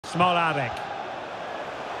Smolarek.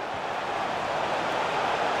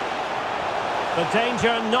 The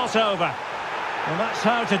danger not over. Well, that's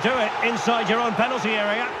how to do it inside your own penalty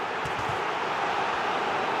area.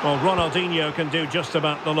 Well, Ronaldinho can do just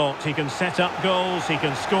about the lot. He can set up goals, he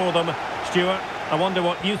can score them. Stuart, I wonder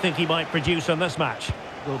what you think he might produce in this match.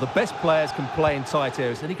 Well, the best players can play in tight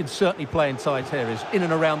areas, and he can certainly play in tight areas, in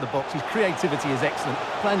and around the box. His creativity is excellent.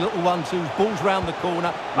 Playing little 1-2s, balls round the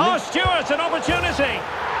corner. Oh, Stuart, an opportunity!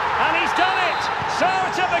 And he's done it! So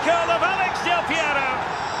typical of Alex Del Piero.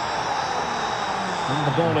 And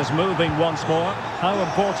the ball is moving once more. How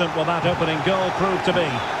important will that opening goal prove to be?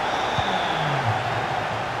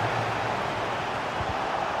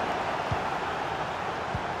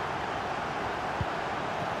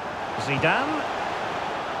 Zidane.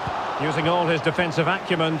 Using all his defensive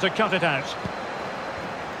acumen to cut it out.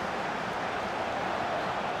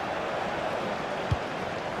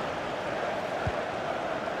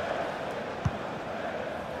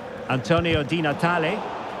 Antonio Di Natale.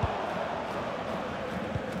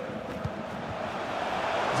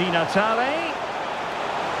 Di Natale.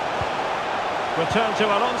 Return to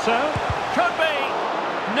Alonso. Could be.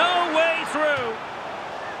 No way through.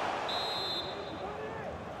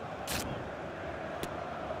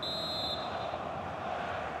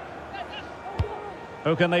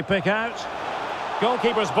 Who can they pick out?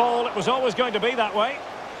 Goalkeeper's ball, it was always going to be that way.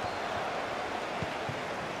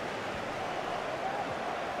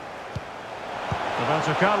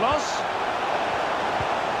 Roberto Carlos.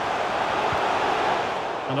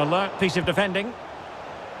 An alert piece of defending.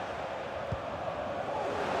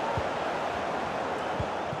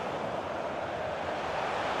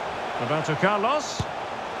 Roberto Carlos.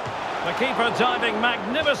 The keeper diving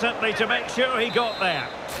magnificently to make sure he got there.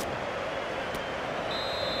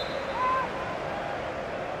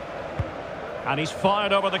 And he's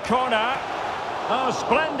fired over the corner. Oh,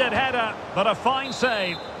 splendid header, but a fine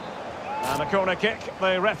save. And a corner kick,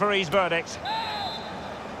 the referee's verdict.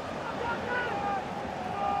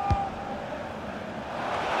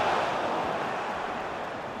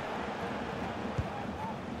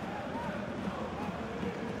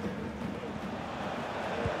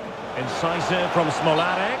 Incisive from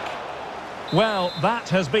Smolarek. Well, that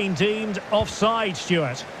has been deemed offside,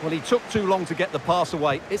 Stuart. Well, he took too long to get the pass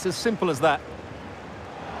away. It's as simple as that.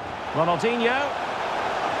 Ronaldinho.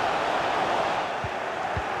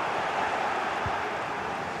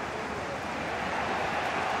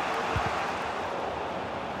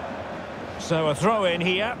 So a throw in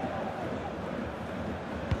here.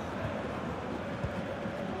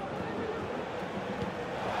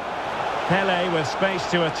 Pele with space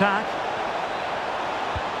to attack.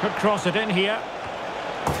 Could cross it in here.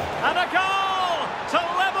 And a goal to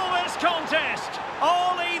level this contest.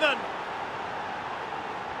 All even.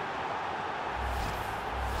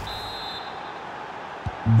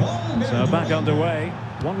 So back underway.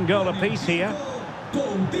 One goal apiece here.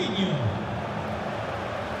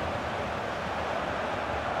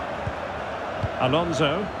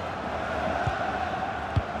 Alonso.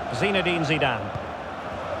 Zinedine Zidane.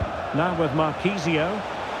 Now with Marquisio.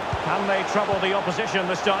 Can they trouble the opposition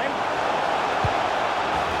this time?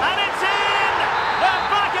 And it's in! They're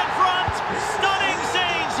back in front! Stunning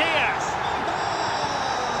scenes here!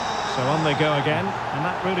 So on they go again, and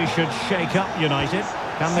that really should shake up United.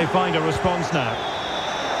 Can they find a response now?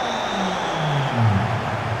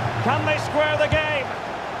 Can they square the game?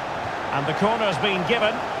 And the corner's been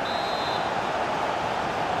given.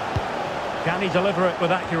 Can he deliver it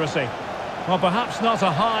with accuracy? Well, perhaps not a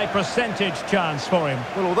high percentage chance for him.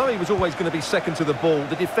 Well, although he was always going to be second to the ball,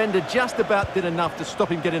 the defender just about did enough to stop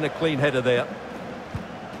him getting a clean header there.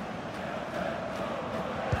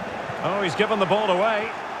 Oh, he's given the ball away.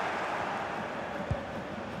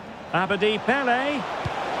 Abedi Pele.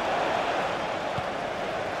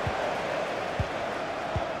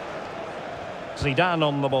 Zidane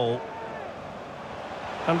on the ball.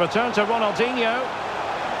 And return to Ronaldinho.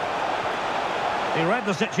 He read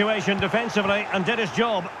the situation defensively and did his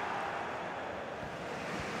job.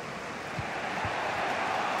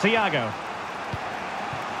 Thiago.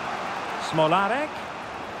 Smolarek.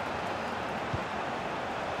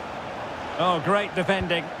 Oh, great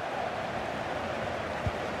defending.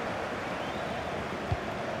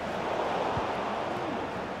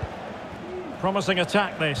 Promising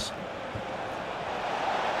attack, this.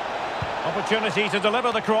 Opportunity to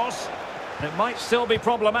deliver the cross. It might still be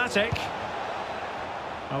problematic.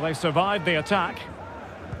 Well, they survived the attack.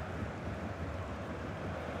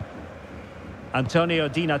 Antonio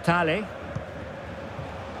Di Natale.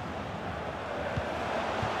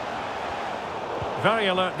 Very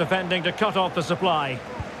alert defending to cut off the supply.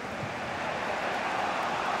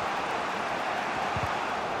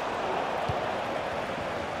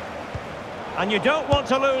 And you don't want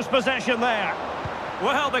to lose possession there.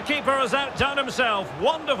 Well, the keeper has outdone himself.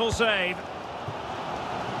 Wonderful save.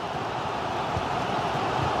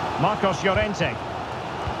 Marcos Llorente.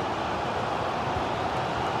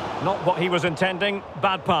 Not what he was intending.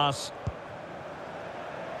 Bad pass.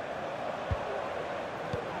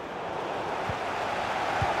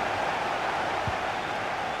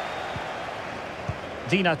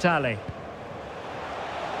 Di Natale.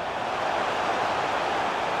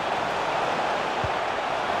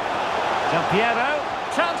 Del Piero,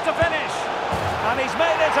 chance to finish. And he's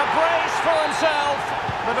made it a brace for himself.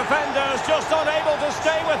 The defender's just unable to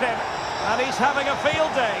stay with him. And he's having a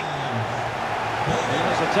field day.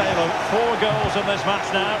 There's a tale of 4 goals in this match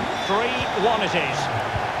now. 3-1 it is.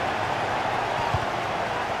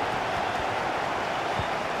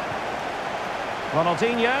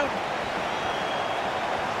 Ronaldinho.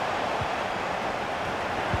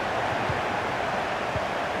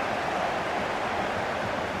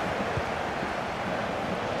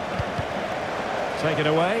 Take it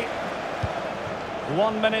away.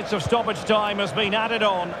 1 minute of stoppage time has been added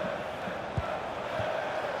on.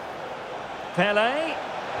 Pele.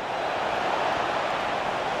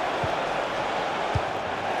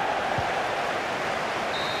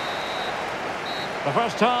 The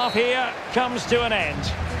first half here comes to an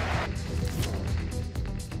end.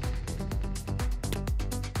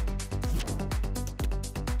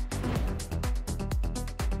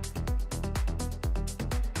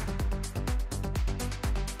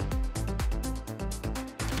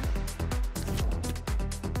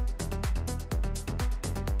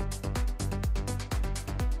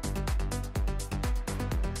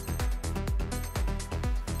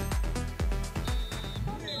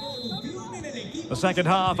 The second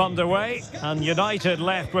half underway, and United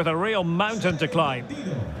left with a real mountain to climb.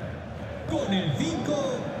 Kuhl.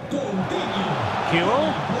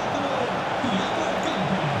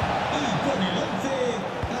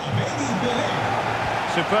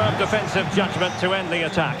 Superb defensive judgment to end the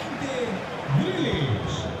attack.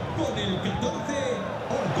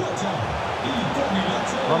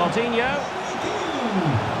 Ronaldinho.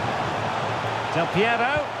 Del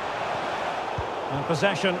Piero. And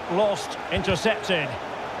possession lost, intercepted.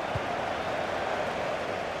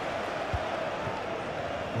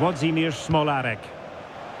 Włodzimierz Smolarek.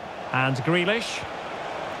 And Grealish.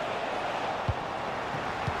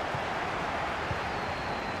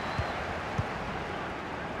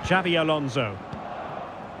 Xabi Alonso.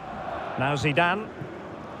 Now Zidane.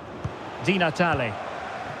 Di Natale.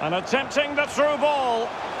 And attempting the through ball.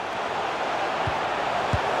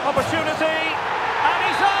 Opportunity. And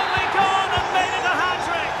he's only gone and made it a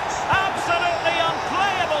hat-trick. Absolutely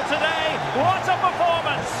unplayable today. What a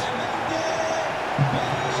performance.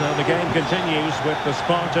 So the game continues with the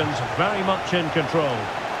Spartans very much in control.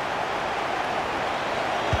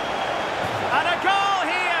 And a goal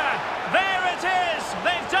here. There it is.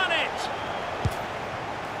 They've done it.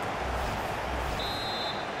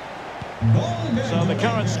 So the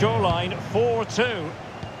current scoreline 4-2.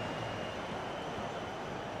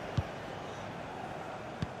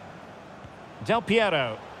 Del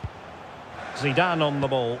Piero. Zidane on the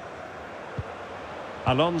ball.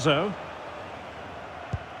 Alonso.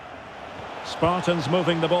 Spartans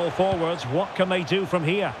moving the ball forwards. What can they do from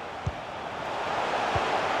here?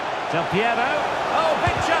 Del Piero. Oh,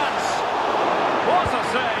 big chance. What a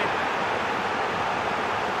save.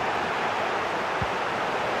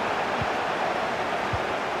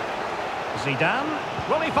 Zidane.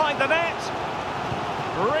 Will he find the net?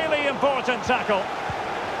 Really important tackle.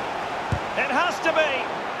 It has to be.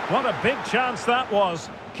 What a big chance that was.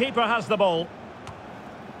 Keeper has the ball.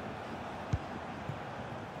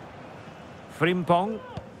 Frimpong.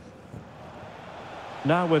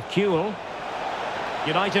 Now with Kuhl.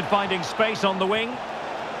 United finding space on the wing.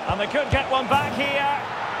 And they could get one back here.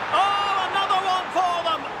 Oh, another one for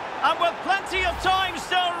them. And with plenty of time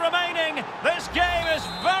still remaining, this game is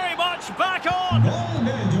very much back on.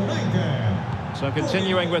 So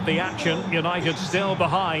continuing with the action, United still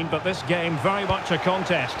behind, but this game very much a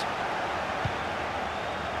contest.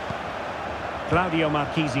 Claudio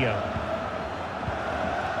Marchisio.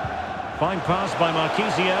 Fine pass by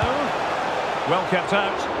Marchisio. Well kept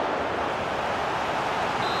out.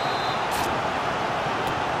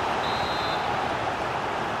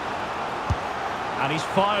 And he's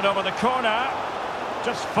fired over the corner.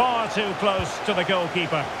 Just far too close to the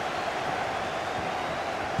goalkeeper.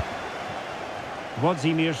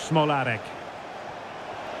 Włodzimierz Smolarek.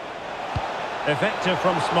 Effective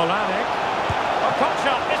from Smolarek. A pot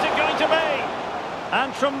shot, is it going to be?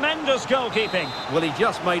 And tremendous goalkeeping. Well, he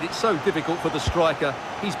just made it so difficult for the striker.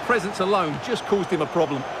 His presence alone just caused him a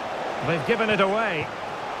problem. They've given it away.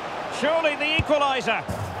 Surely the equaliser.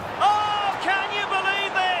 Oh, can you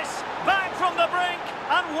believe this? Back from the brink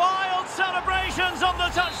and wild celebrations on the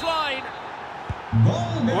touchline.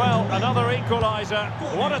 Well, another equaliser.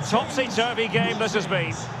 What a topsy-turvy game this has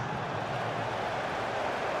been.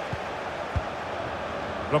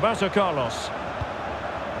 Roberto Carlos.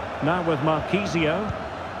 Now with Marquisio.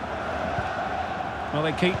 Well,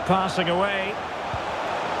 they keep passing away.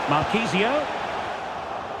 Marquisio.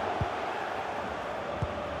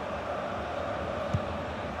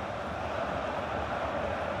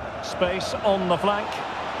 Space on the flank.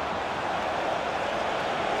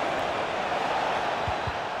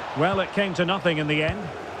 Well, it came to nothing in the end.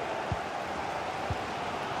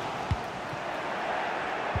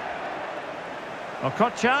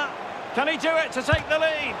 Okocha. Can he do it to take the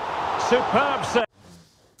lead? Superb save.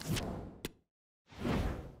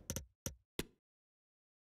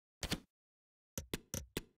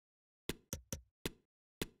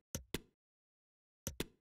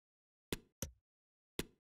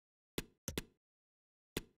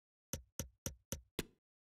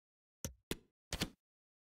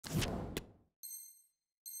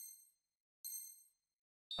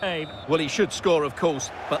 Well, he should score, of course,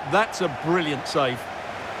 but that's a brilliant save.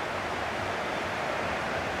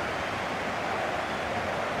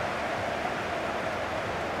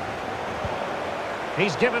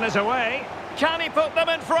 He's given us away. Can he put them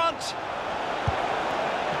in front?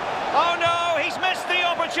 Oh no, he's missed the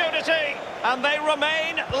opportunity, and they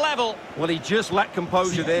remain level. Well, he just lacked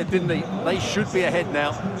composure there, didn't he? They should be ahead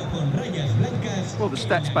now. Well, the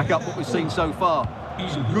stats back up what we've seen so far.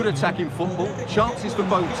 Some good attacking football, chances for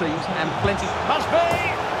both teams, and plenty... Must be!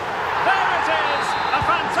 There it is! A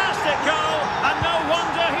fantastic goal, and no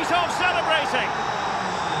wonder he's off celebrating.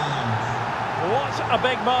 What a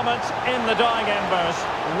big moment in the dying embers.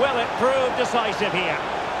 Will it prove decisive here?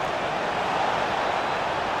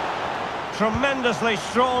 Tremendously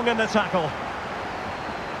strong in the tackle.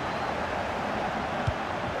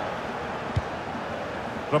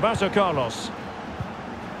 Roberto Carlos.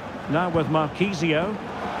 Now with Marquisio. Rui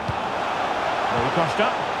Costa.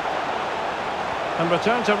 And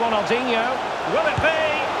return to Ronaldinho. Will it be?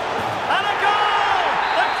 And a goal!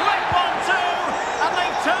 The quick 1-2! And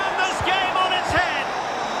they've turned this game on its head.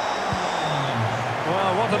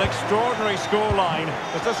 Well, what an extraordinary scoreline.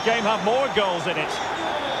 Does this game have more goals in it?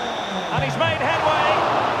 And he's made headway.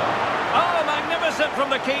 Oh, magnificent from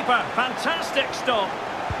the keeper. Fantastic stop.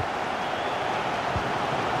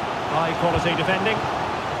 High quality defending.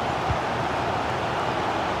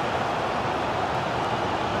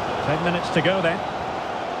 10 minutes to go then.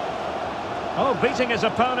 Oh, beating his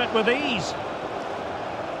opponent with ease.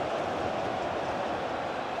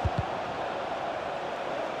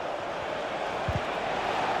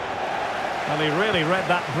 Well, he really read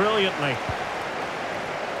that brilliantly.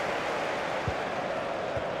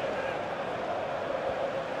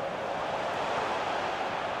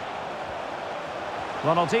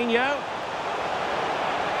 Ronaldinho.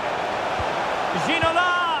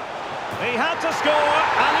 Ginola. He had to score,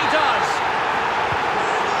 and he does.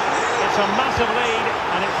 It's a massive lead,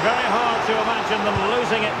 and it's very hard to imagine them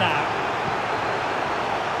losing it now.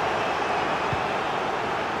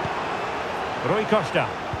 Rui Costa.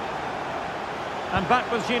 And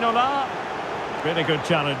back with Ginola. Really good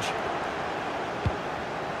challenge.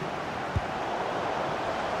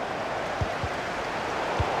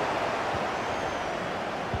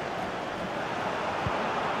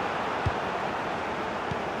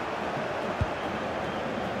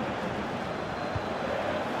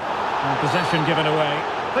 Possession given away.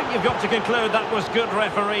 I think you've got to conclude that was good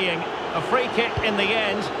refereeing. A free kick in the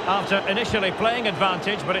end after initially playing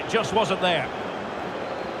advantage, but it just wasn't there.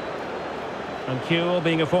 And Kuhl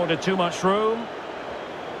being afforded too much room.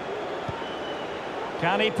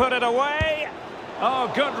 Can he put it away?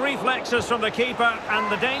 Oh, good reflexes from the keeper,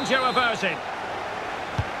 and the danger averted.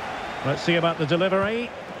 Let's see about the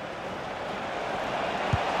delivery.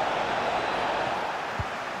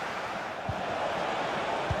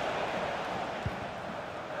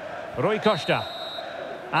 Rui Costa.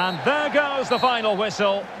 And there goes the final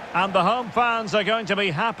whistle. And the home fans are going to be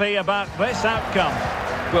happy about this outcome.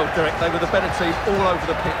 Well, Derek, they were the better team all over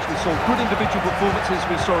the pitch. We saw good individual performances.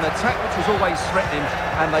 We saw an attack which was always threatening.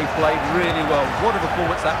 And they played really well. What a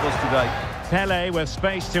performance that was today. Pele with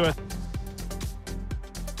space to...